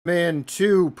Man,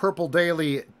 to Purple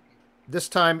Daily. This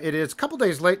time it is a couple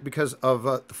days late because of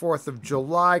the 4th of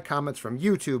July. Comments from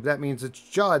YouTube. That means it's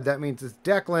Judd. That means it's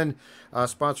Declan.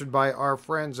 Sponsored by our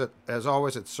friends, as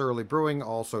always, at Surly Brewing.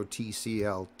 Also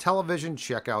TCL Television.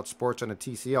 Check out sports on a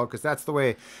TCL because that's the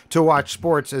way to watch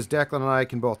sports, as Declan and I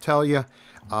can both tell you.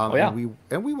 Oh And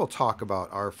yeah. we will talk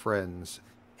about our friends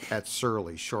at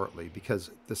Surly shortly because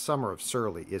the summer of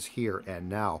Surly is here and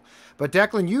now. But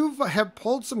Declan, you have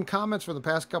pulled some comments from the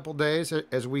past couple days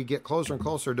as we get closer and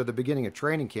closer to the beginning of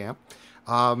training camp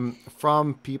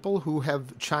from people who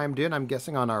have chimed in. I'm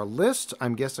guessing on our list.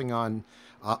 I'm guessing on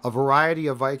a variety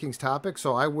of Vikings topics.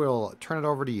 So I will turn it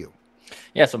over to you.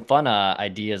 Yeah, some fun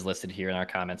ideas listed here in our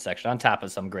comment section, on top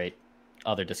of some great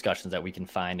other discussions that we can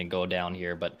find and go down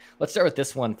here. But let's start with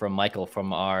this one from Michael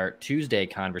from our Tuesday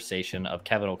conversation of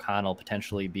Kevin O'Connell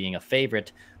potentially being a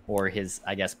favorite, or his,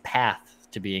 I guess, path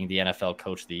to being the NFL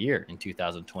Coach of the Year in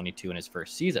 2022 in his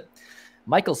first season.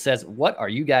 Michael says, "What are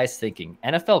you guys thinking?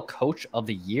 NFL Coach of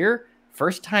the Year?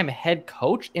 First time head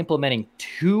coach implementing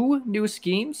two new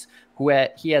schemes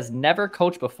he has never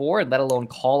coached before, and let alone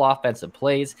call offensive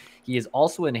plays. He is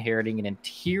also inheriting an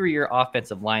interior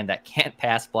offensive line that can't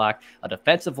pass block, a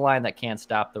defensive line that can't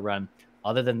stop the run.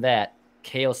 Other than that,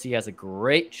 KOC has a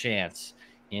great chance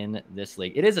in this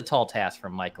league." It is a tall task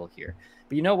from Michael here.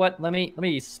 But you know what? Let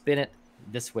me spin it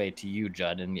this way to you,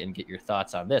 Judd, and get your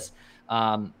thoughts on this.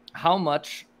 How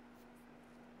much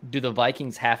do the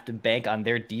Vikings have to bank on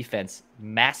their defense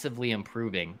massively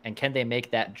improving? And can they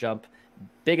make that jump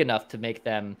big enough to make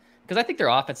them, because I think their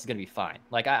offense is going to be fine.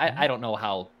 Like, I don't know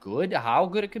how good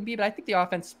it can be, but I think the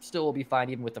offense still will be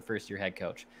fine even with the first year head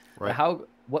coach. Right.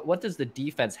 But what does the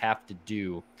defense have to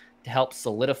do to help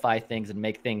solidify things and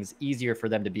make things easier for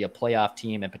them to be a playoff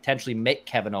team and potentially make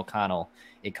Kevin O'Connell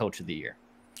a coach of the year?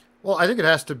 Well, I think it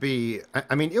has to be.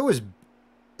 I mean, it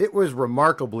was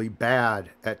remarkably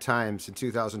bad at times in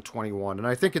 2021, and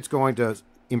I think it's going to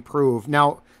improve.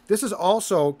 Now, this is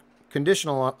also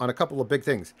conditional on a couple of big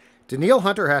things. Danielle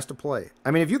Hunter has to play.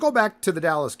 I mean, if you go back to the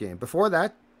Dallas game, before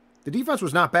that, the defense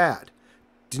was not bad.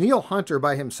 Danielle Hunter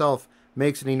by himself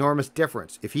makes an enormous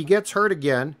difference. If he gets hurt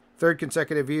again, third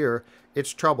consecutive year,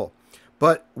 it's trouble.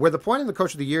 But where the point of the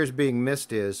coach of the year is being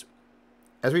missed is,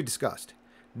 as we discussed,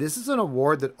 this is an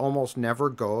award that almost never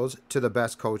goes to the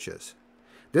best coaches.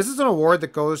 This is an award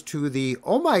that goes to the,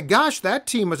 oh my gosh, that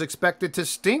team was expected to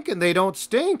stink and they don't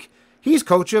stink. He's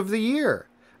coach of the year.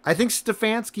 I think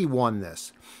Stefanski won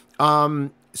this.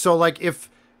 So like if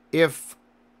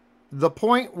the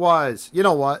point was, you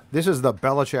know what, this is the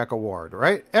Belichick Award,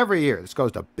 right? Every year this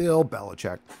goes to Bill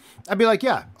Belichick. I'd be like,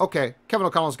 yeah, okay, Kevin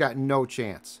O'Connell's got no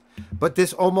chance. But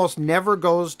this almost never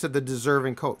goes to the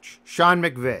deserving coach, Sean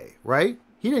McVay, right?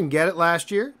 He didn't get it last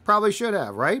year. Probably should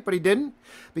have, right? But he didn't,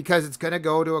 because it's going to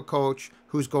go to a coach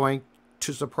who's going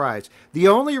to surprise. The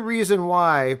only reason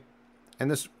why, and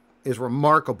this is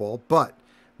remarkable, but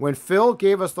when Phil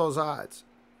gave us those odds,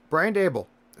 Brian Dable,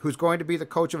 who's going to be the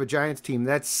coach of a Giants team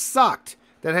that sucked,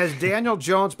 that has Daniel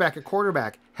Jones back at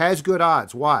quarterback, has good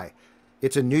odds. Why?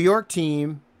 It's a New York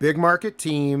team, big market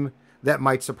team that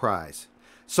might surprise.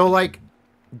 So, like,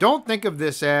 don't think of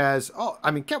this as, oh,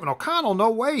 I mean, Kevin O'Connell, no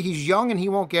way. He's young and he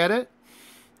won't get it.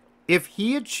 If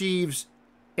he achieves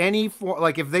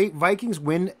like if they Vikings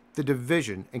win the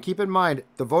division, and keep in mind,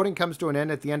 the voting comes to an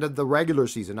end at the end of the regular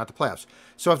season, not the playoffs.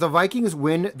 So if the Vikings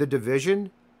win the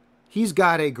division, he's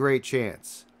got a great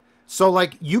chance. So,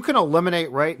 like, you can eliminate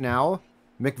right now,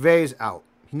 McVay's out.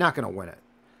 He's not going to win it.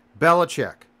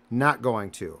 Belichick, not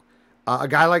going to. A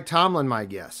guy like Tomlin, my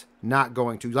guess, not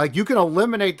going to. Like, you can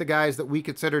eliminate the guys that we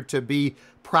consider to be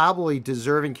probably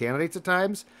deserving candidates at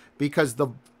times because the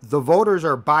voters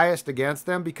are biased against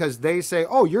them because they say,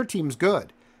 oh, your team's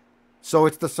good. So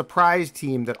it's the surprise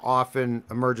team that often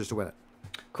emerges to win it.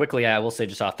 Quickly, I will say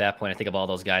just off that point, I think of all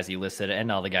those guys you listed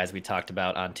and all the guys we talked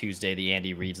about on Tuesday, the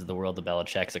Andy Reeds of the world, the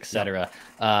Belichicks, etc.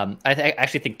 I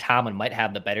actually think Tomlin might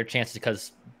have the better chances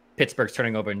because Pittsburgh's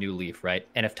turning over a new leaf, right?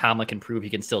 And if Tomlin can prove he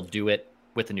can still do it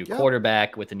with a new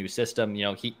quarterback, with a new system, you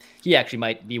know, he actually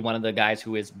might be one of the guys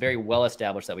who is very well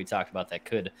established that we talked about that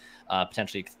could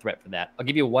potentially threat for that. I'll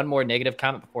give you one more negative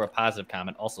comment before a positive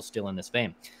comment, also still in this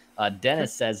vein.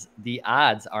 Dennis says the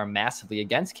odds are massively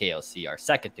against KOC. Our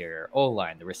secondary, our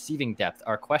O-line, the receiving depth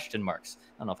are question marks.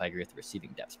 I don't know if I agree with the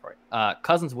receiving depth part.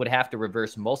 Cousins would have to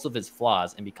reverse most of his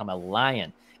flaws and become a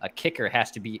lion. A kicker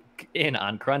has to be in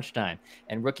on crunch time.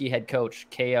 And rookie head coach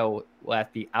KO will have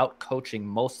to be out coaching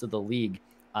most of the league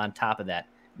on top of that.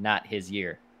 Not his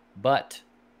year. But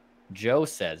Joe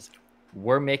says,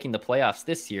 we're making the playoffs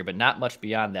this year, but not much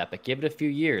beyond that. But give it a few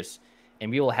years, and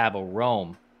we will have a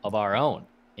Rome of our own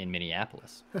in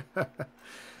Minneapolis.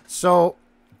 So,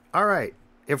 all right,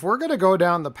 if we're going to go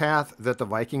down the path that the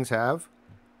Vikings have,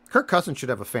 Kirk Cousins should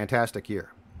have a fantastic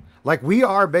year. Like we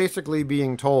are basically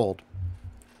being told,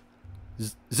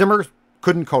 Zimmer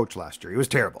couldn't coach last year. He was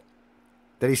terrible.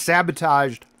 That he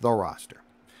sabotaged the roster.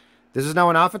 This is now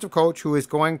an offensive coach who is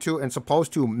going to and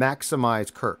supposed to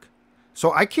maximize Kirk.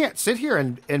 So I can't sit here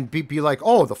and be like,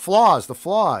 oh, the flaws, the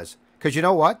flaws. Because you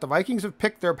know what? The Vikings have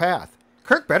picked their path.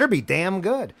 Kirk better be damn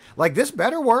good. Like this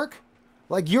better work.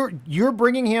 Like you're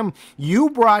bringing him, you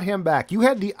brought him back. You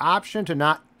had the option to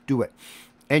not do it.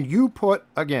 And you put,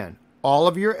 again, all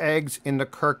of your eggs in the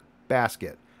Kirk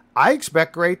basket. I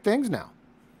expect great things now.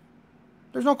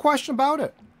 There's no question about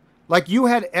it. Like you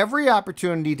had every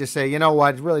opportunity to say, you know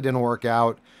what, it really didn't work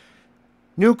out.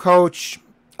 New coach,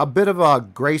 a bit of a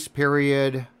grace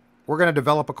period. We're going to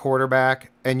develop a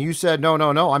quarterback. And you said, no,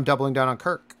 I'm doubling down on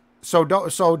Kirk. So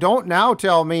don't now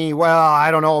tell me, well,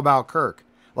 I don't know about Kirk.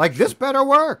 Like this better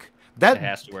work. It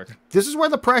has to work. This is where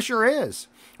the pressure is.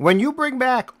 When you bring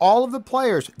back all of the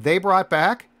players they brought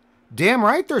back, damn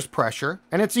right there's pressure,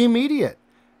 and it's immediate.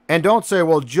 And don't say,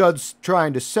 well, Judd's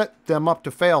trying to set them up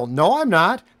to fail. No, I'm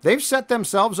not. They've set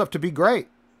themselves up to be great.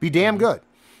 Be damn good.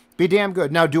 Be damn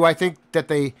good. Now, do I think that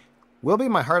they will be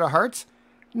my heart of hearts?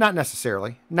 Not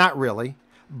necessarily. Not really.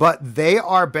 But they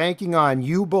are banking on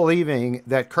you believing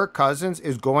that Kirk Cousins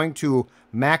is going to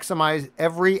maximize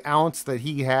every ounce that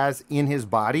he has in his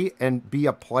body and be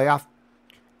a playoff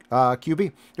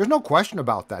QB. There's no question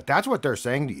about that. That's what they're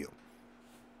saying to you.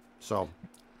 So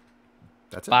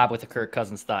that's it. Bob with a Kirk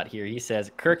Cousins thought here. He says,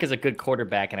 Kirk is a good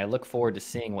quarterback, and I look forward to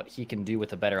seeing what he can do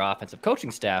with a better offensive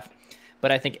coaching staff.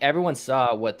 But I think everyone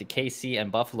saw what the KC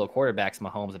and Buffalo quarterbacks,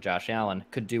 Mahomes and Josh Allen,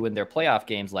 could do in their playoff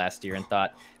games last year and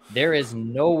thought, there is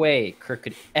no way Kirk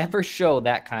could ever show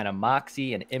that kind of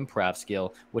moxie and improv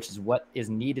skill, which is what is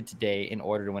needed today in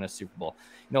order to win a Super Bowl.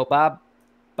 You know,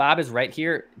 Bob is right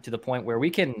here to the point where we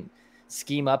can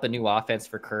scheme up a new offense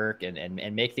for Kirk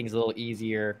and make things a little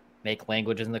easier, make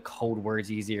languages and the code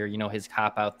words easier, you know, his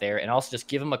cop out there, and also just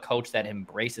give him a coach that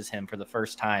embraces him for the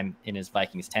first time in his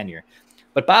Vikings tenure.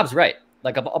 But Bob's right.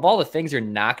 Like, of all the things you're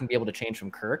not going to be able to change from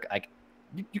Kirk, like,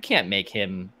 you can't make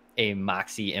him a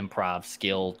moxie improv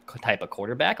skill type of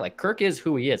quarterback. Like, Kirk is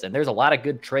who he is, and there's a lot of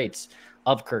good traits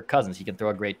of Kirk Cousins. He can throw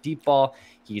a great deep ball.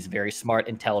 He's a very smart,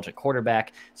 intelligent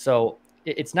quarterback. So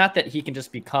it's not that he can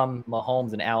just become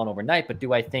Mahomes and Allen overnight, but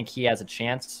do I think he has a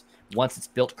chance once it's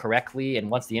built correctly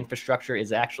and once the infrastructure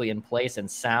is actually in place and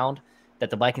sound that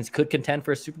the Vikings could contend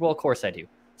for a Super Bowl? Of course I do.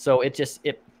 So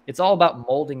it's all about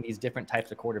molding these different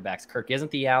types of quarterbacks. Kirk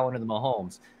isn't the Allen or the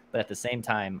Mahomes, but at the same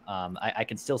time, I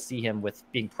can still see him with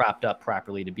being propped up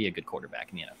properly to be a good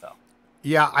quarterback in the NFL.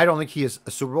 Yeah, I don't think he is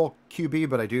a Super Bowl QB,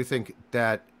 but I do think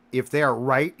that if they are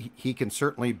right, he can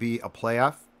certainly be a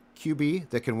playoff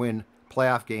QB that can win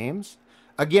playoff games.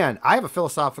 Again, I have a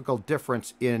philosophical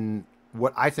difference in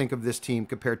what I think of this team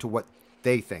compared to what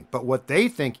they think. But what they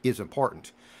think is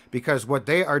important because what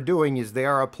they are doing is they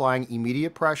are applying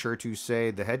immediate pressure to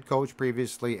say the head coach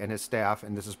previously and his staff,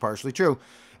 and this is partially true,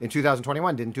 in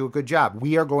 2021 didn't do a good job.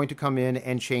 We are going to come in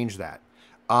and change that.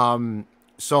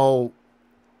 So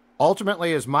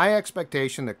ultimately, is my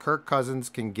expectation that Kirk Cousins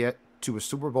can get to a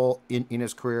Super Bowl in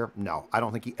his career? No, I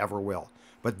don't think he ever will.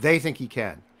 But they think he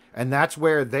can. And that's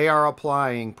where they are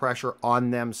applying pressure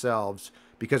on themselves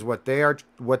because what they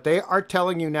are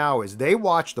telling you now is they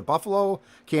watched the Buffalo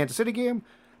Kansas City game.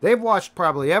 They've watched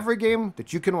probably every game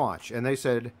that you can watch. And they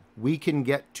said, we can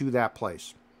get to that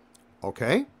place.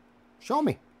 Okay, show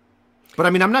me. But I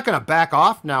mean, I'm not going to back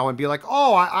off now and be like,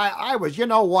 oh, I was, you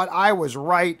know what? I was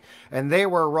right and they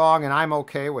were wrong and I'm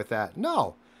okay with that.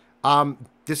 No.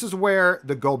 This is where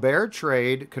the Gobert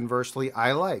trade, conversely,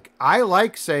 I like. I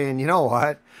like saying, you know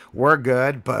what? We're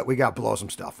good, but we got to blow some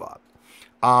stuff up.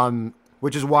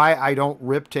 Which is why I don't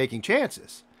rip taking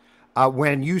chances.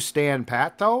 When you stand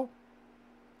pat, though,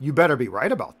 you better be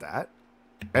right about that.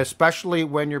 Especially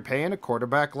when you're paying a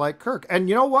quarterback like Kirk. And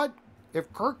you know what?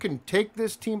 If Kirk can take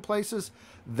this team places,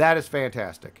 that is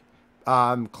fantastic.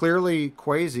 Clearly,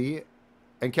 Kwesi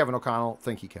and Kevin O'Connell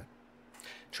think he can.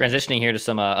 Transitioning here to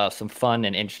some fun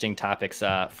and interesting topics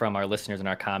from our listeners in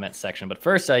our comments section. But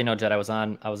first, you know, Jed, I was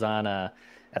on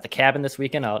at the cabin this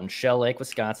weekend out in Shell Lake,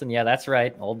 Wisconsin. Yeah, that's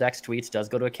right. Old Dex Tweets does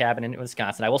go to a cabin in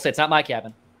Wisconsin. I will say it's not my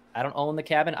cabin. I don't own the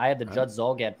cabin. I have the Judd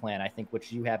Zolgad plan, I think,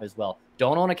 which you have as well.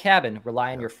 Don't own a cabin.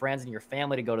 Rely on your friends and your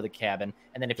family to go to the cabin.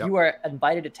 And then if you are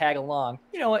invited to tag along,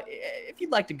 you know, if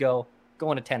you'd like to go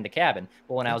and attend the cabin.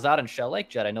 But when I was out in Shell Lake,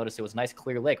 Judd, I noticed it was a nice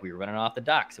clear lake. We were running off the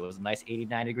docks. It was a nice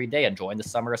 89-degree day, enjoying the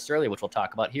summer of Surly, which we'll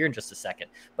talk about here in just a second.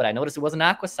 But I noticed it was an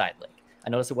aquaside lake. I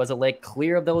noticed it was a lake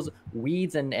clear of those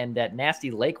weeds and that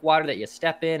nasty lake water that you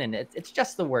step in, and it's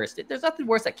just the worst. There's nothing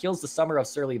worse that kills the summer of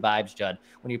surly vibes, Judd,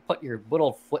 when you put your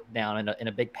little foot down in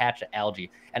a big patch of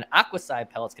algae. And Aquaside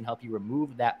pellets can help you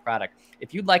remove that product.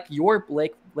 If you'd like your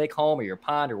lake home or your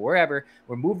pond or wherever,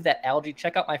 remove that algae,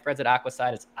 check out my friends at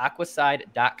Aquaside. It's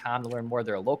aquaside.com to learn more.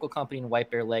 They're a local company in White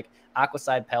Bear Lake.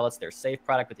 Aquaside pellets, they're a safe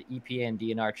product with the EPA and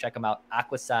DNR. Check them out,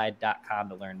 aquaside.com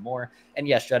to learn more. And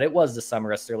yes, Judd, it was the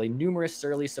summer of Surly. Numerous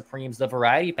Surly Supremes, the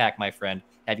variety pack, my friend.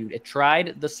 Have you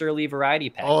tried the Surly variety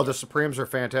pack? Oh, the Supremes are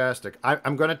fantastic.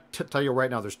 I'm going to tell you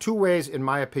right now, there's two ways, in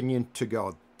my opinion, to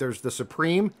go. There's the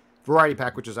Supreme variety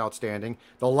pack, which is outstanding.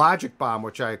 The Logic Bomb,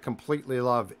 which I completely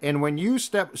love. And when you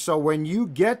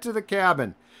get to the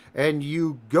cabin and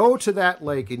you go to that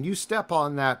lake and you step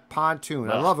on that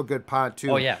pontoon, I love a good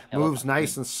pontoon. Oh, yeah. Moves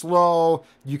nice and slow.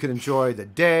 You can enjoy the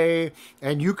day,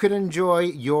 and you can enjoy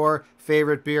your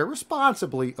favorite beer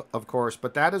responsibly, of course,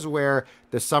 but that is where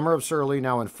the summer of Surly,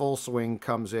 now in full swing,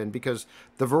 comes in, because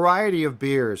the variety of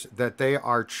beers that they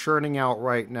are churning out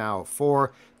right now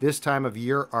for this time of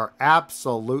year are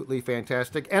absolutely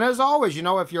fantastic. And as always,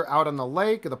 if you're out on the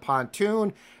lake or the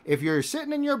pontoon, if you're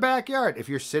sitting in your backyard, if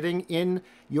you're sitting in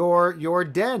your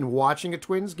den watching a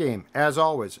Twins game, as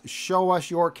always, show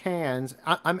us your cans.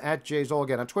 I'm at Jay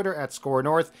Zolgan on Twitter, at Score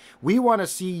North. We want to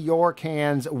see your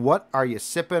cans. What are you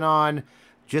sipping on?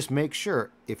 Just make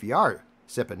sure, if you are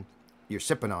sipping, you're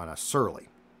sipping on a Surly.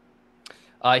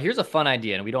 Here's a fun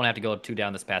idea, and we don't have to go too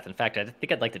down this path. In fact, I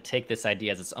think I'd like to take this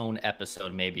idea as its own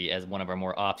episode, maybe as one of our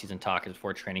more off-season talkers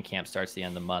before training camp starts the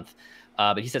end of the month.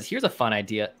 But he says, here's a fun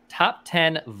idea. Top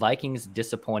 10 Vikings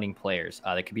disappointing players.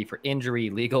 That could be for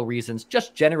injury, legal reasons,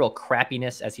 just general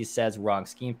crappiness, as he says, wrong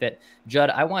scheme fit.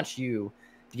 Judd, I want you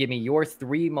to give me your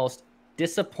 3 most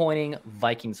disappointing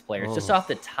Vikings players, just off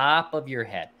the top of your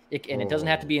head. It doesn't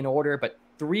have to be in order, but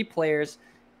 3 players,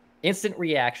 instant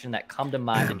reaction, that come to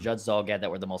mind to Judd Zolgad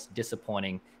that were the most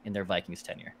disappointing in their Vikings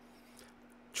tenure.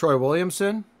 Troy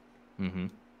Williamson.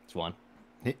 It's one.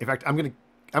 In fact, I'm gonna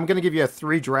give you a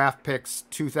 3 draft picks,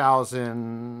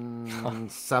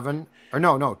 2007 or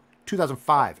no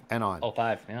 2005 and on.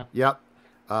 05, yeah. Yep.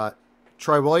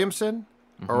 Troy Williamson,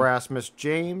 Erasmus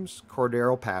James,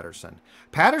 Cordero Patterson.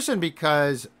 Patterson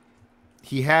because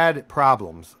he had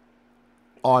problems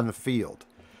on the field,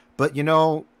 but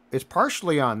it's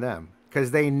partially on them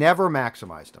because they never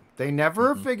maximized him. They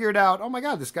never figured out, oh my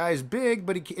God, this guy is big,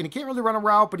 but he can't really run a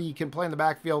route, but he can play in the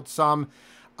backfield some.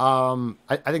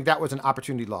 I think that was an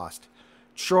opportunity lost.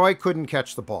 Troy couldn't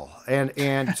catch the ball.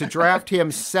 And to draft him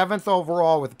 7th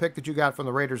overall with the pick that you got from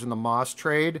the Raiders in the Moss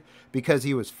trade because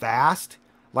he was fast,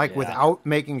 without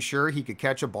making sure he could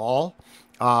catch a ball,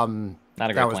 Not a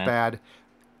great that was plan. bad.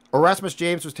 Erasmus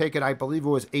James was taken, I believe it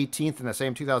was 18th in the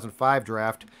same 2005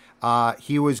 draft.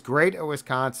 He was great at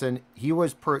Wisconsin. He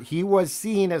was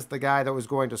seen as the guy that was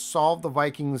going to solve the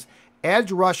Vikings'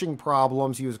 edge rushing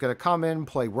problems. He was going to come in,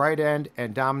 play right end,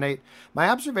 and dominate. My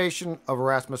observation of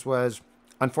Erasmus was,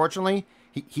 unfortunately,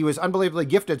 he was unbelievably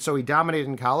gifted, so he dominated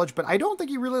in college, but I don't think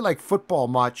he really liked football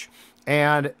much.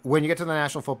 And when you get to the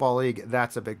National Football League,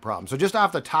 that's a big problem. So just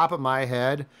off the top of my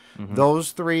head,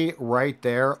 those 3 right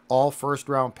there, all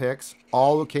first-round picks,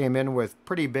 all came in with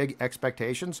pretty big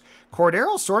expectations.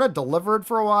 Cordero sort of delivered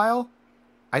for a while.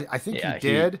 I think he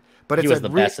did. But he was the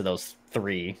best of those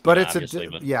 3. But it's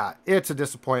a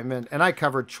disappointment. And I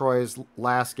covered Troy's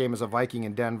last game as a Viking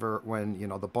in Denver when,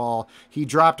 the ball, he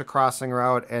dropped a crossing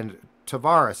route, and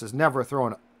Tavares has never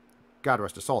thrown, God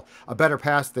rest his soul, a better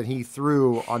pass than he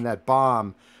threw on that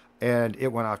bomb, and it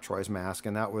went off Troy's mask,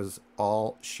 and that was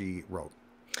all she wrote.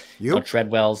 You?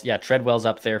 Treadwell's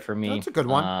up there for me. That's a good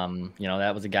one.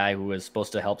 That was a guy who was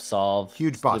supposed to help solve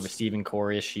huge the bust. receiving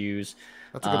core issues.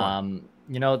 That's a good one.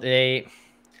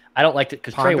 I don't like it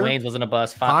because Trey Waynes wasn't a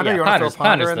bust. Ponder, you want to throw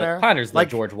Ponder in there? Ponder's like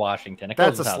George Washington. It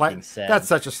goes without being said. That's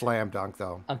such a slam dunk,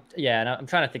 though. And I'm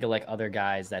trying to think of other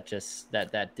guys that just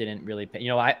that didn't really pay.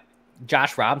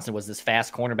 Josh Robinson was this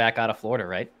fast cornerback out of Florida,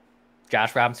 right?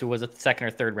 Josh Robinson was a 2nd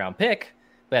or 3rd round pick,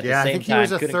 but at the same time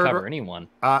couldn't cover anyone.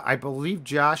 I believe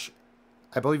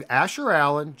Asher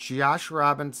Allen, Josh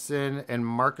Robinson, and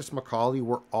Marcus McCauley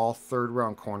were all 3rd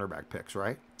round cornerback picks,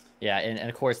 right? Yeah, and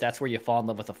of course, that's where you fall in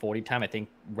love with the 40 time. I think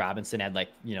Robinson had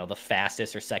the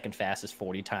fastest or 2nd fastest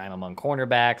 40 time among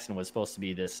cornerbacks and was supposed to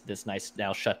be this nice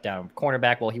now shut down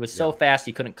cornerback. Well, he was so fast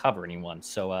he couldn't cover anyone.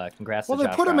 So congrats to Josh they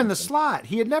put him Robinson. in the slot.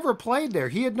 He had never played there.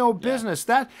 He had no business.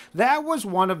 That was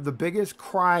one of the biggest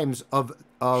crimes of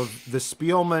the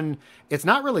Spielman. It's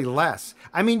not really less.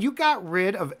 I mean, you got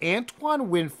rid of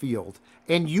Antoine Winfield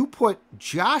and you put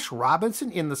Josh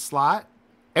Robinson in the slot.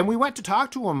 And we went to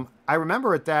talk to him, I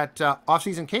remember, at that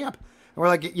offseason camp. And we're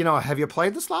like, have you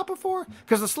played the slot before?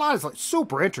 Because the slot is like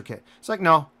super intricate. It's like,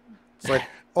 no. It's like,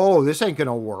 oh, this ain't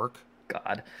gonna work.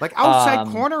 God. Like outside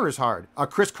corner is hard.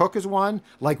 Chris Cook is one.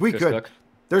 Like we Chris could. Cook.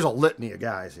 There's a litany of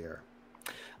guys here.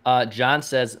 John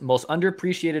says, most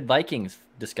underappreciated Vikings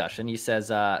discussion. He says,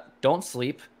 don't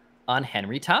sleep on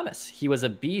Henry Thomas. He was a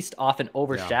beast, often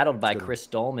overshadowed by Chris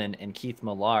Dolman and Keith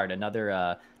Millard.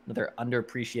 Another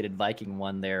underappreciated Viking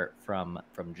one there from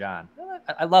John.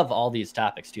 I love all these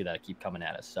topics too that keep coming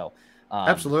at us. So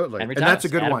absolutely, Henry and Thomas, that's a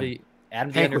good one.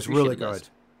 Hank was really good.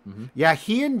 Mm-hmm. Yeah,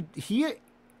 he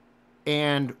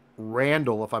and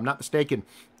Randall, if I'm not mistaken,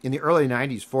 in the early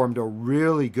 90s formed a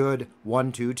really good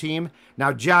 1-2 team.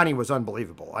 Now, Johnny was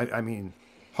unbelievable. I mean,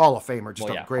 Hall of Famer, just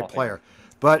a great player.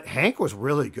 But Hank was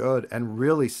really good and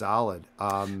really solid.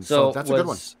 So that's a good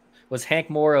one. Was Hank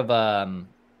more of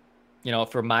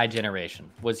for my generation,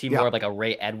 was he more of like a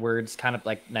Ray Edwards kind of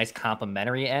like nice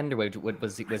complimentary end, or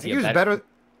was he a better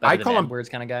I call him Edwards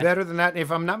kind of guy? Better than that.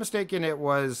 If I'm not mistaken, it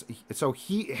was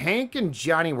Hank and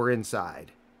Johnny were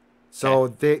inside. So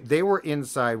they were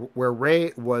inside where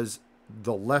Ray was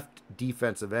the left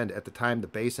defensive end at the time, the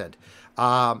base end.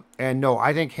 And no,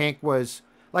 I think Hank was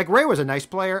like Ray was a nice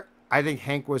player. I think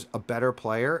Hank was a better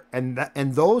player, and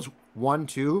those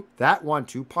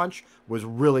 1-2 punch was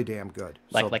really damn good.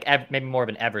 Maybe more of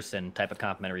an Everson type of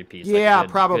complimentary piece. Yeah,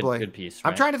 probably good piece.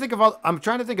 Right? I'm trying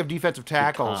to think of defensive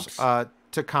tackles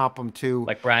to comp them to,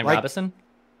 like Brian Robinson.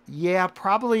 Yeah,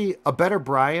 probably a better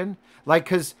Brian.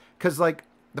 Because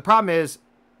the problem is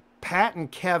Pat and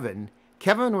Kevin.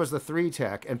 Kevin was the 3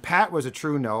 tech, and Pat was a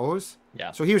true nose.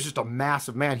 Yeah. So he was just a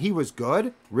massive man. He was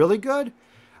good, really good.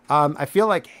 I feel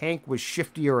like Hank was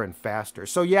shiftier and faster.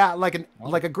 So yeah, like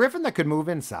a Griffin that could move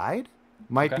inside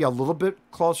might be a little bit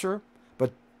closer,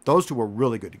 but those two were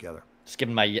really good together. Just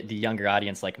giving the younger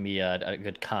audience like me a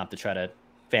good comp to try to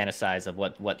fantasize of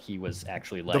what he was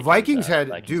actually like. The Vikings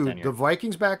the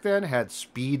Vikings back then had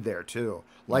speed there too.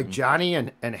 Like Johnny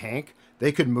and Hank,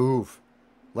 they could move.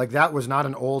 Like that was not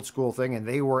an old school thing, and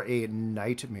they were a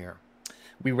nightmare.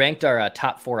 We ranked our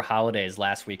top 4 holidays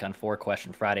last week on 4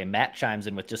 Question Friday. Matt chimes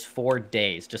in with just 4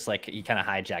 days, just like he kind of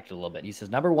hijacked it a little bit. He says,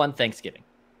 number 1, Thanksgiving.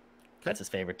 That's his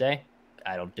favorite day.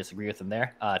 I don't disagree with him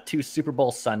there. 2, Super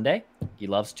Bowl Sunday. He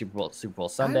loves Super Bowl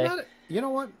Sunday. You know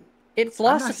what? It's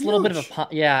lost its a little bit of a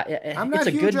it's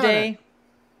a good day.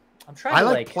 I'm trying I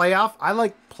like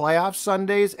playoff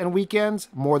Sundays and weekends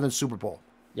more than Super Bowl.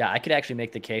 Yeah, I could actually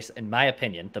make the case, in my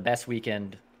opinion, the best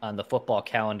weekend on the football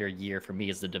calendar year for me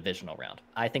is the divisional round.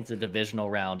 I think the divisional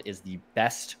round is the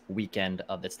best weekend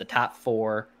it's the top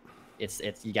 4. It's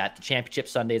you got the championship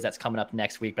Sundays that's coming up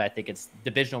next week, but I think it's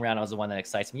divisional round is the one that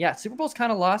excites me. Yeah, Super Bowl's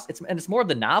kind of lost. It's more of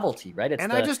the novelty, right?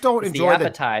 I just don't enjoy the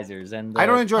appetizers and I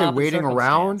don't enjoy waiting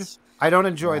around. I don't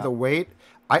enjoy the wait.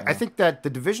 I think that the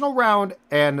divisional round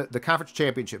and the conference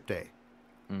championship day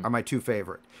are my 2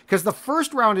 favorite. Because the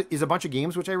first round is a bunch of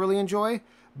games, which I really enjoy,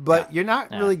 but you're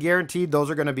not really guaranteed those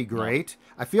are going to be great.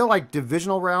 No. I feel like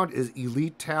divisional round is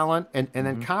elite talent, and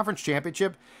then conference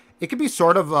championship, it could be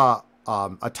sort of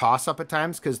a toss-up at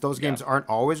times because those games aren't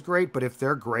always great, but if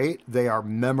they're great, they are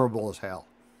memorable as hell.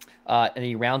 And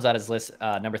he rounds out his list,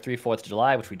 number 3, 4th of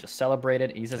July, which we just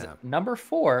celebrated. He says number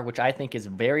 4, which I think is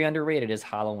very underrated, is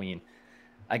Halloween.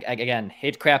 Again,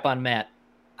 hate to crap on Matt.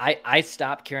 I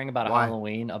stopped caring about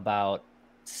Halloween about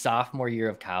sophomore year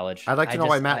of college. I'd like to know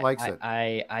why Matt likes it.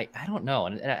 I don't know.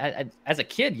 And I, as a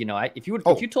kid, if you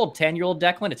told 10-year-old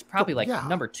Declan, it's probably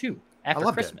number 2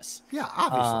 after Christmas. It. Yeah,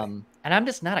 obviously. And I'm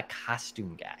just not a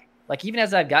costume guy. Like even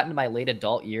as I've gotten to my late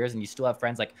adult years, and you still have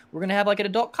friends like we're gonna have like an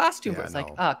adult costume, but it's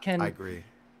I agree.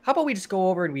 How about we just go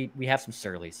over and we have some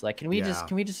surlies? Like can we just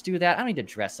do that? I don't need to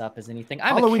dress up as anything.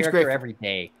 I'm Halloween's a character every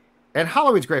day. And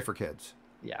Halloween's great for kids.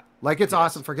 Yeah. Like it's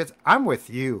awesome for kids. I'm with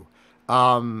you.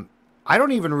 I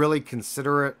don't even really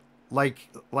consider it like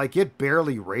it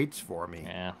barely rates for me.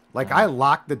 Yeah. Like I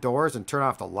lock the doors and turn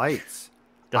off the lights.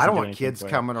 I don't want kids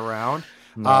coming around.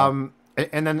 No.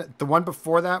 And then the one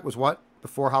before that was what?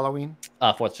 Before Halloween?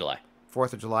 4th of July.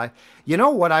 4th of July. You know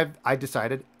what I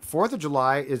decided? 4th of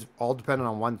July is all dependent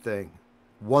on one thing.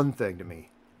 One thing to me.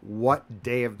 What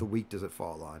day of the week does it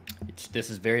fall on?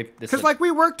 Because like we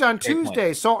worked on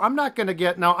Tuesday, so I'm not going to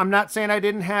get... Now, I'm not saying I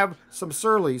didn't have some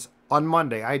surlies on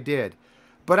Monday. I did.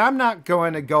 But I'm not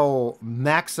going to go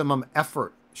maximum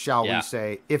effort, shall we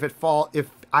say, if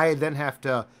I then have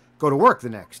to go to work the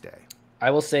next day. I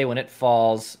will say when it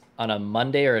falls on a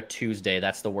Monday or a Tuesday,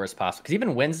 that's the worst possible. Because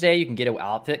even Wednesday, you can get an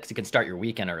outfit because you can start your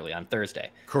weekend early on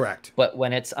Thursday. Correct. But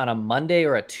when it's on a Monday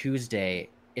or a Tuesday,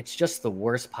 it's just the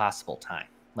worst possible time.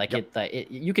 Like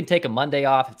you can take a Monday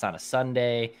off. It's on a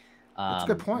Sunday. That's a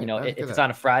good point. If it's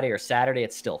on a Friday or Saturday,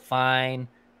 it's still fine.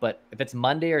 But if it's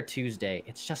Monday or Tuesday,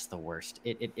 it's just the worst.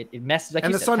 It messes. Like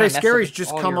and you the said, Sunday messes scaries up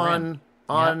just all come year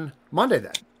on Monday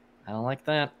then. I don't like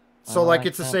that. So like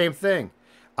it's the same thing.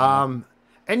 And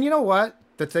you know what?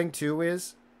 The thing too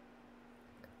is,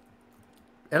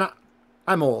 and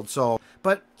I'm old, so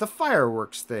but the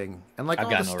fireworks thing and like I've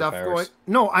all the gotten over stuff fireworks.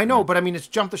 going. No, I know, but I mean it's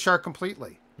jumped the shark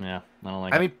completely. Yeah, I don't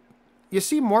like I it. mean, you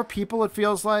see more people. It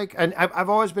feels like, and I've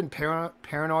always been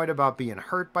paranoid about being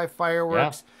hurt by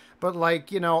fireworks. But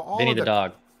like all Vinny of the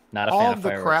dog, not a all fan of of the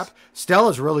fireworks. crap.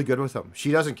 Stella's really good with them.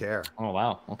 She doesn't care. Oh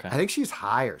wow, okay. I think she's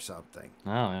high or something.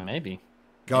 Oh, yeah, maybe.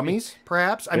 Gummies,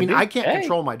 perhaps. I Could mean, be. I can't Hey.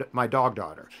 control my dog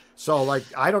daughter, so like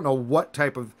I don't know what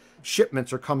type of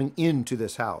shipments are coming into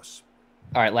this house.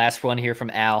 All right, last one here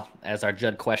from Al as our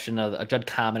Judd Judd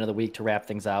comment of the week to wrap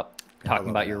things out.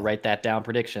 Talking about your write that down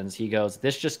predictions. He goes,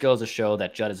 this just goes to show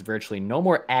that Judd is virtually no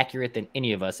more accurate than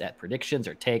any of us at predictions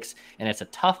or takes, and it's a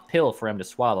tough pill for him to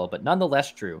swallow, but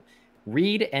nonetheless true.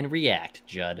 Read and react,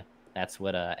 Judd. That's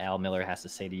what Al Miller has to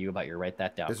say to you about your write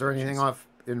that down. Is there anything off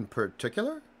in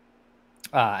particular?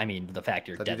 I mean, the fact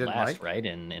you're That he dead didn't last, like? right?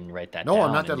 And write that No, down.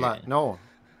 I'm not dead last. No,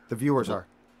 the viewers are.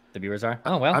 The viewers are?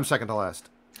 Oh, well. I'm second to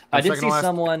last. I did see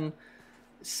someone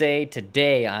say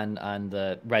today on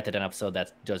the Write That Down episode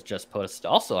that just posted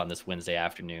also on this Wednesday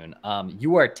afternoon,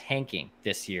 you are tanking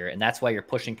this year, and that's why you're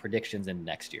pushing predictions in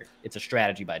next year. It's a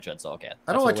strategy by Judd Zolgad.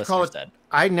 I don't like to call it.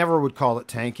 I never would call it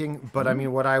tanking, but I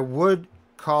mean, what I would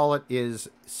call it is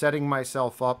setting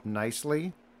myself up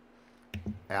nicely,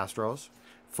 Astros,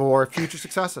 for future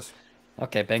successes.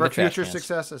 Okay, bang for the trash future cans.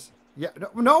 successes. Yeah,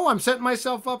 no, I'm setting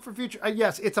myself up for future.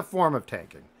 Yes, it's a form of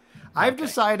tanking. I've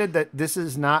decided that this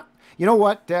is not. You know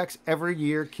what, Dex? Every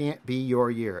year can't be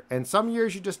your year, and some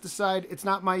years you just decide it's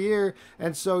not my year,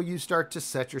 and so you start to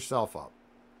set yourself up.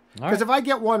 Because if I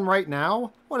get one right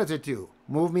now, what does it do?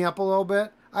 Move me up a little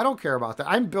bit? I don't care about that.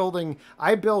 I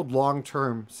build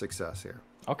long-term success here.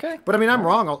 Okay. But I mean, I'm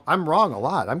wrong. I'm wrong a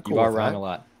lot. I'm cool. You are with wrong that. a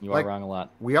lot. You are wrong a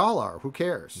lot. We all are. Who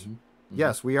cares?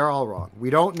 Yes, we are all wrong. We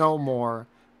don't know more.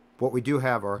 What we do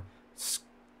have are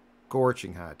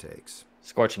scorching hot takes.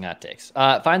 Scorching hot takes.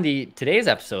 Find today's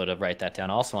episode of Write That Down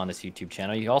also on this YouTube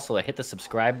channel. You also hit the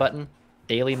subscribe button.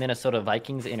 Daily Minnesota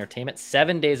Vikings entertainment,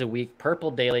 7 days a week.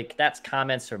 Purple Daily. That's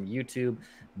comments from YouTube.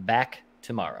 Back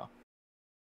tomorrow.